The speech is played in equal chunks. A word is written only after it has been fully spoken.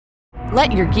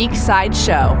Let your geek side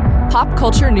show. Pop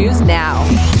culture news now.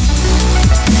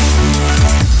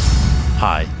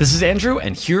 Hi, this is Andrew,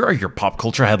 and here are your pop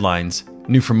culture headlines.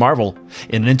 New from Marvel.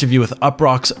 In an interview with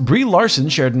Uproxx, Brie Larson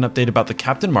shared an update about the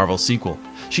Captain Marvel sequel.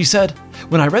 She said,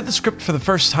 "When I read the script for the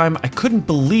first time, I couldn't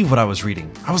believe what I was reading.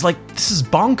 I was like, this is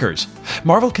bonkers.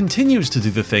 Marvel continues to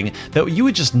do the thing that you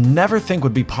would just never think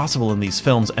would be possible in these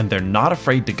films, and they're not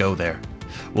afraid to go there."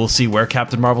 We'll see where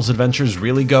Captain Marvel's adventures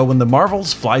really go when The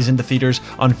Marvels flies into theaters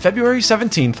on February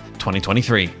 17th,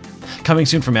 2023. Coming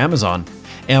soon from Amazon.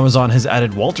 Amazon has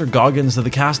added Walter Goggins to the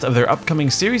cast of their upcoming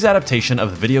series adaptation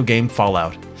of the video game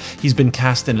Fallout. He's been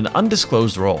cast in an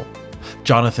undisclosed role.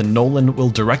 Jonathan Nolan will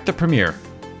direct the premiere.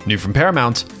 New from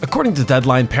Paramount. According to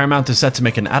Deadline, Paramount is set to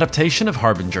make an adaptation of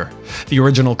Harbinger. The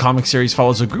original comic series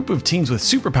follows a group of teens with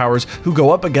superpowers who go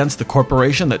up against the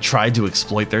corporation that tried to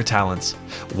exploit their talents.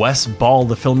 Wes Ball,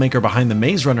 the filmmaker behind the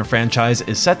Maze Runner franchise,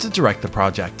 is set to direct the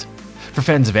project. For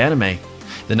fans of anime,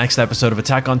 the next episode of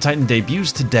Attack on Titan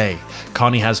debuts today.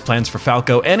 Connie has plans for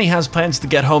Falco, Annie has plans to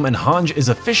get home, and Hange is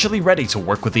officially ready to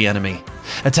work with the enemy.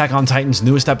 Attack on Titan's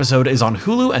newest episode is on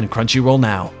Hulu and Crunchyroll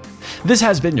now. This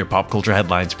has been your Pop Culture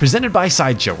Headlines, presented by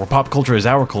Sideshow, where pop culture is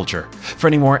our culture. For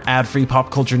any more ad-free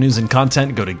pop culture news and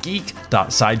content, go to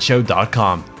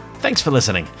geek.sideshow.com. Thanks for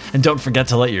listening, and don't forget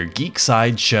to let your geek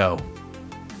side show.